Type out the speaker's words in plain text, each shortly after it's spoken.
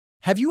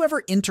Have you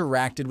ever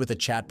interacted with a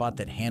chatbot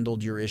that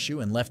handled your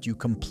issue and left you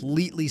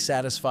completely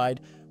satisfied,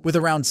 with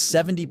around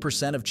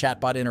 70% of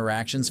chatbot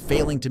interactions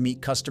failing to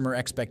meet customer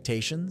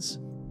expectations?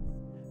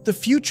 The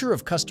future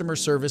of customer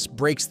service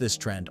breaks this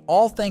trend,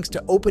 all thanks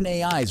to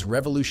OpenAI's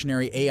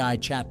revolutionary AI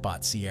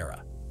chatbot,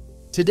 Sierra.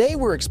 Today,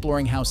 we're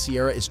exploring how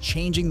Sierra is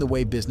changing the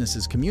way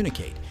businesses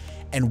communicate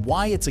and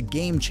why it's a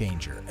game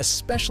changer,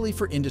 especially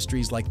for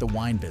industries like the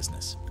wine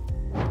business.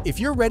 If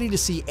you're ready to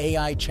see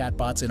AI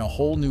chatbots in a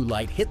whole new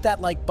light, hit that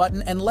like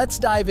button and let's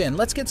dive in.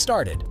 Let's get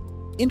started.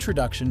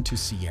 Introduction to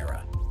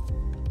Sierra.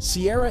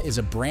 Sierra is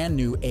a brand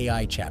new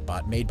AI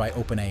chatbot made by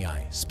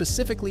OpenAI,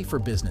 specifically for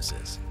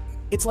businesses.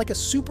 It's like a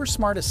super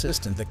smart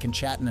assistant that can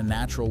chat in a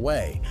natural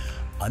way,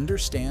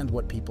 understand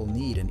what people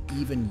need, and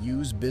even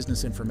use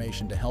business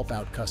information to help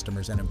out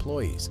customers and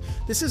employees.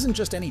 This isn't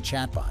just any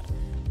chatbot.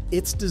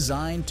 It's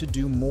designed to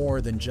do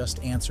more than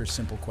just answer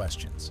simple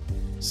questions.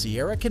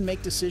 Sierra can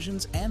make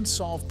decisions and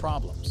solve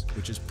problems,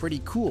 which is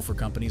pretty cool for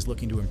companies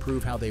looking to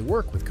improve how they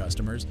work with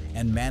customers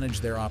and manage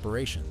their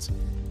operations.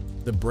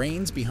 The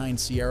brains behind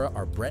Sierra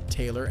are Brett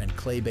Taylor and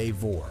Clay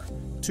Vore,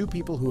 two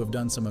people who have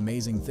done some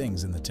amazing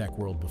things in the tech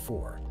world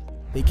before.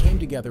 They came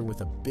together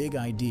with a big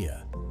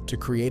idea to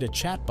create a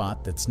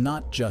chatbot that's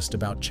not just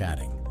about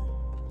chatting.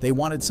 They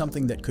wanted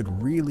something that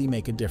could really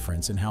make a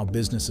difference in how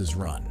businesses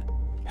run,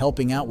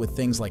 helping out with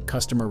things like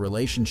customer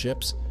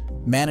relationships,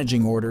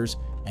 managing orders,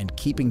 and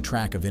keeping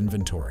track of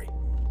inventory.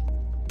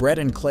 Brett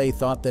and Clay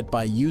thought that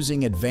by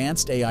using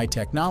advanced AI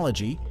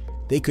technology,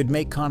 they could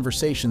make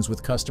conversations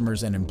with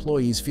customers and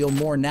employees feel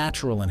more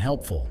natural and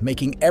helpful,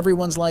 making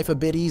everyone's life a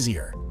bit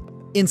easier.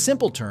 In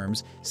simple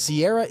terms,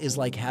 Sierra is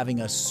like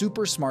having a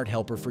super smart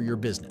helper for your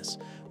business,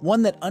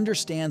 one that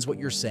understands what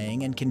you're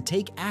saying and can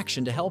take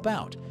action to help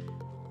out.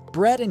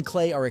 Brett and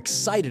Clay are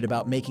excited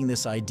about making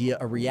this idea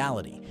a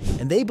reality,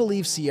 and they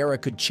believe Sierra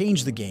could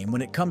change the game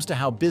when it comes to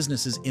how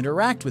businesses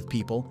interact with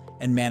people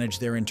and manage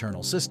their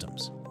internal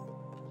systems.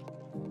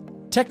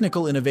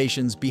 Technical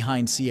innovations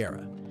behind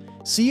Sierra.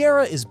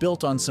 Sierra is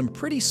built on some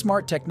pretty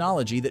smart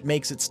technology that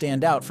makes it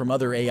stand out from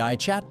other AI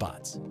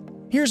chatbots.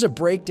 Here's a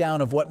breakdown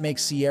of what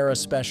makes Sierra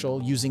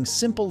special using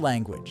simple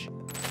language.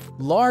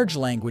 Large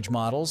language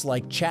models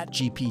like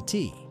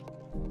ChatGPT.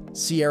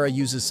 Sierra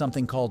uses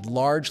something called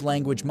large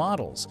language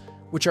models,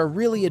 which are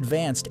really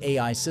advanced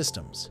AI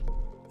systems.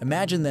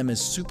 Imagine them as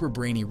super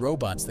brainy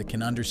robots that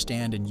can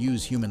understand and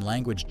use human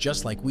language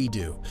just like we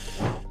do.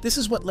 This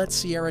is what lets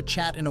Sierra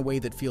chat in a way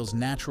that feels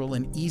natural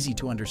and easy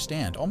to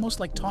understand, almost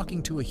like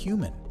talking to a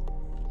human.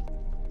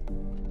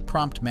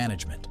 Prompt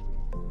management.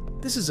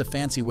 This is a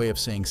fancy way of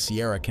saying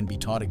Sierra can be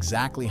taught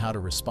exactly how to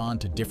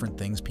respond to different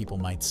things people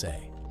might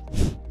say.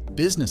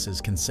 Businesses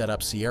can set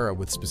up Sierra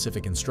with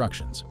specific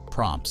instructions,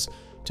 prompts,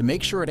 to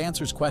make sure it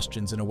answers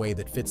questions in a way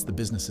that fits the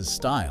business's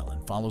style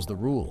and follows the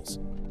rules.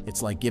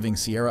 It's like giving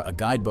Sierra a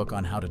guidebook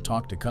on how to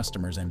talk to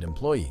customers and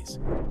employees.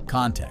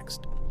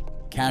 Context.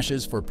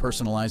 Caches for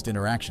personalized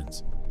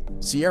interactions.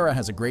 Sierra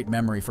has a great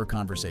memory for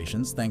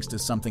conversations thanks to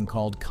something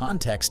called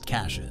context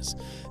caches.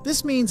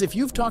 This means if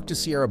you've talked to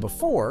Sierra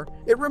before,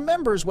 it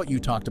remembers what you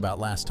talked about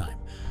last time.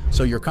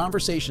 So your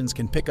conversations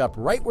can pick up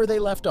right where they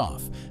left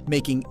off,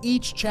 making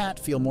each chat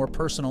feel more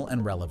personal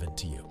and relevant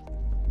to you.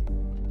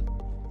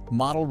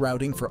 Model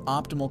routing for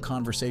optimal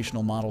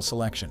conversational model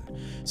selection.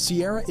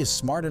 Sierra is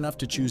smart enough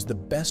to choose the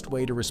best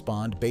way to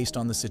respond based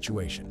on the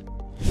situation.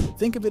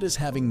 Think of it as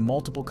having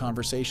multiple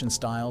conversation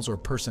styles or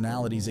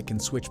personalities it can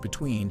switch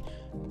between,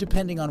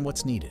 depending on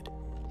what's needed.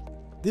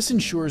 This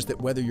ensures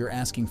that whether you're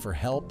asking for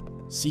help,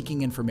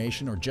 seeking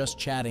information, or just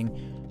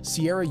chatting,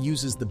 Sierra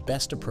uses the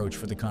best approach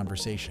for the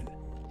conversation.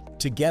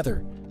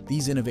 Together,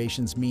 these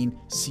innovations mean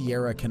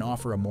Sierra can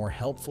offer a more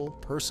helpful,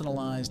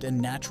 personalized, and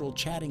natural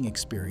chatting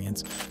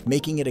experience,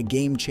 making it a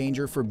game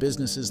changer for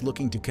businesses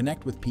looking to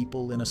connect with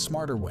people in a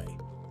smarter way.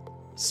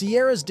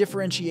 Sierra's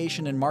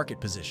differentiation and market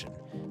position.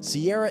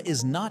 Sierra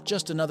is not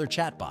just another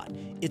chatbot.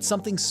 It's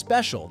something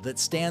special that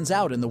stands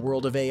out in the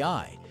world of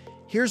AI.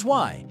 Here's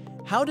why.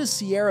 How does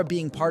Sierra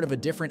being part of a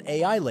different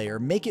AI layer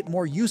make it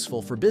more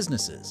useful for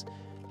businesses?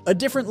 A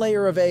different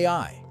layer of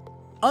AI.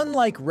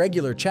 Unlike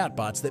regular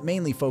chatbots that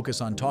mainly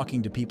focus on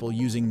talking to people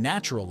using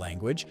natural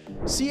language,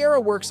 Sierra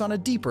works on a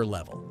deeper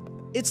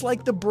level. It's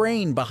like the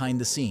brain behind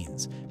the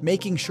scenes,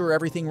 making sure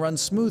everything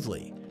runs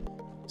smoothly.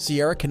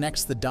 Sierra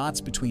connects the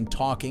dots between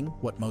talking,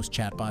 what most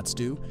chatbots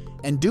do,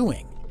 and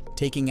doing,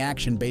 taking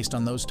action based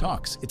on those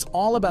talks. It's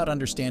all about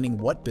understanding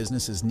what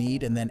businesses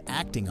need and then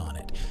acting on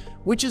it,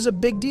 which is a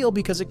big deal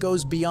because it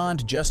goes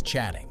beyond just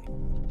chatting.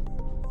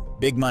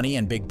 Big money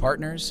and big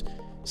partners.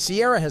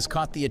 Sierra has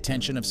caught the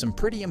attention of some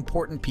pretty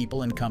important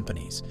people and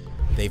companies.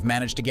 They've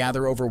managed to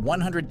gather over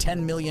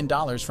 $110 million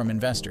from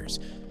investors.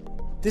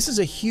 This is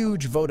a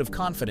huge vote of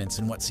confidence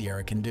in what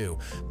Sierra can do.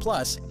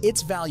 Plus,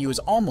 its value is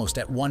almost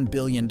at $1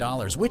 billion,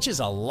 which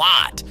is a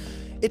lot.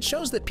 It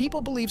shows that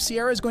people believe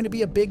Sierra is going to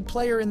be a big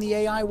player in the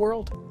AI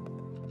world.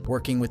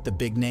 Working with the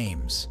big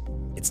names.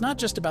 It's not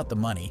just about the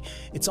money,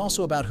 it's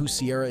also about who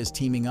Sierra is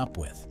teaming up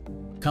with.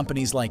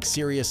 Companies like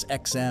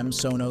SiriusXM,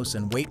 Sonos,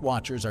 and Weight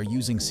Watchers are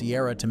using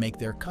Sierra to make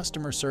their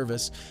customer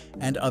service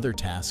and other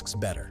tasks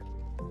better.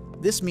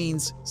 This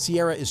means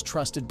Sierra is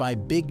trusted by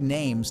big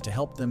names to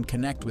help them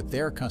connect with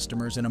their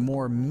customers in a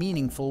more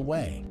meaningful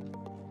way.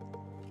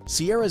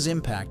 Sierra's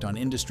impact on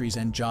industries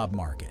and job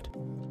market.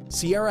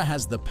 Sierra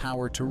has the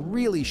power to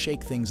really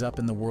shake things up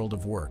in the world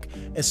of work,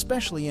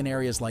 especially in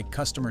areas like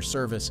customer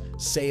service,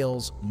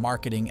 sales,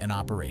 marketing, and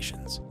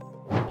operations.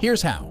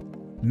 Here's how.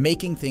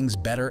 Making things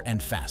better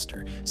and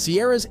faster.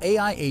 Sierra's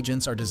AI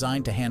agents are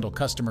designed to handle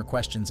customer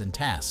questions and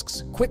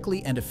tasks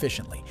quickly and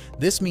efficiently.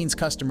 This means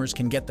customers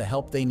can get the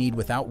help they need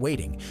without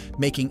waiting,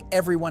 making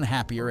everyone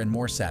happier and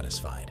more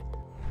satisfied.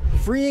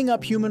 Freeing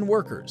up human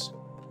workers.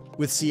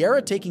 With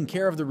Sierra taking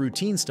care of the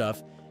routine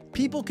stuff,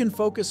 people can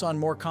focus on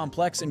more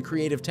complex and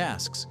creative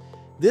tasks.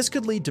 This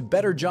could lead to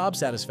better job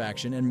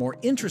satisfaction and more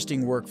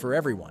interesting work for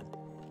everyone.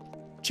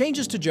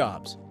 Changes to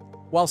jobs.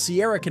 While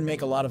Sierra can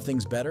make a lot of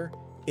things better,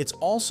 it's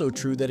also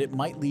true that it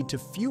might lead to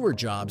fewer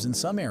jobs in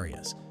some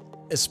areas,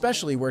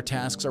 especially where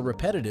tasks are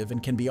repetitive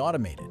and can be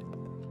automated.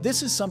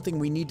 This is something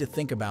we need to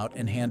think about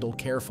and handle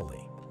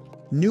carefully.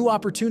 New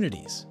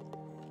opportunities.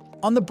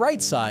 On the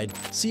bright side,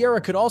 Sierra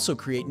could also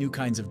create new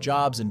kinds of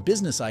jobs and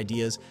business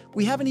ideas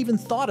we haven't even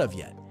thought of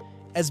yet.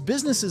 As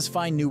businesses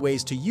find new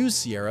ways to use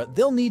Sierra,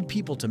 they'll need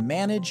people to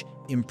manage,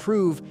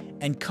 improve,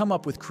 and come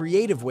up with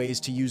creative ways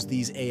to use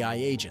these AI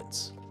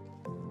agents.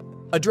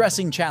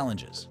 Addressing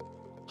challenges.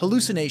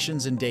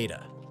 Hallucinations in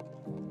data.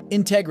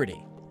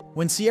 Integrity.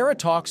 When Sierra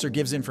talks or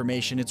gives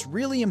information, it's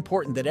really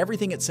important that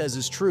everything it says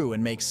is true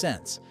and makes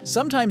sense.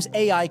 Sometimes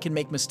AI can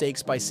make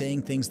mistakes by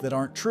saying things that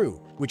aren't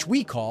true, which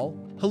we call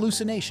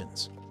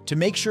hallucinations. To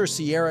make sure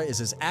Sierra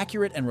is as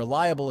accurate and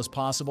reliable as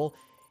possible,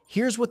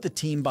 here's what the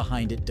team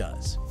behind it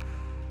does.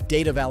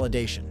 Data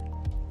validation.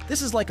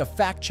 This is like a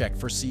fact check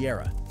for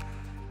Sierra.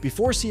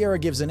 Before Sierra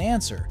gives an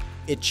answer,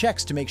 it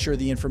checks to make sure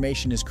the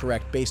information is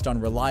correct based on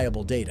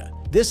reliable data.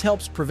 This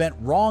helps prevent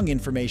wrong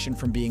information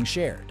from being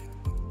shared.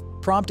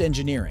 Prompt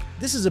engineering.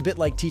 This is a bit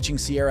like teaching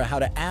Sierra how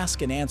to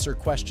ask and answer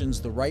questions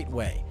the right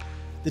way.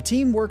 The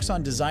team works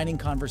on designing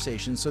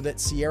conversations so that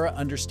Sierra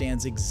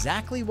understands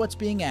exactly what's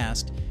being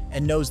asked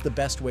and knows the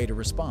best way to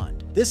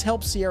respond. This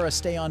helps Sierra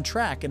stay on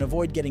track and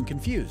avoid getting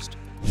confused.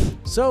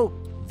 So,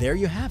 there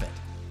you have it.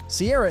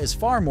 Sierra is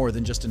far more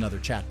than just another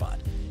chatbot.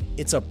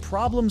 It's a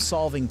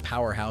problem-solving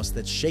powerhouse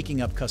that's shaking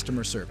up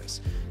customer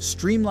service,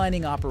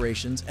 streamlining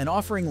operations, and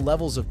offering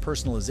levels of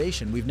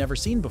personalization we've never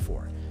seen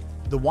before.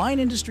 The wine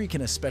industry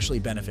can especially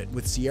benefit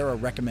with Sierra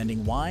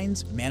recommending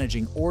wines,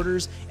 managing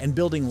orders, and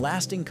building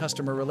lasting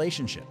customer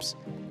relationships.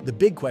 The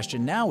big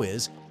question now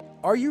is,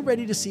 are you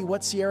ready to see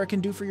what Sierra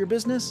can do for your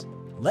business?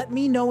 Let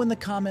me know in the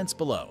comments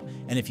below.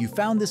 And if you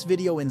found this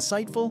video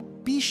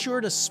insightful, be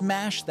sure to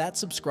smash that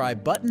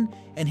subscribe button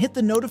and hit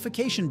the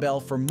notification bell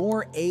for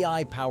more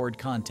AI-powered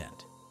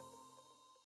content.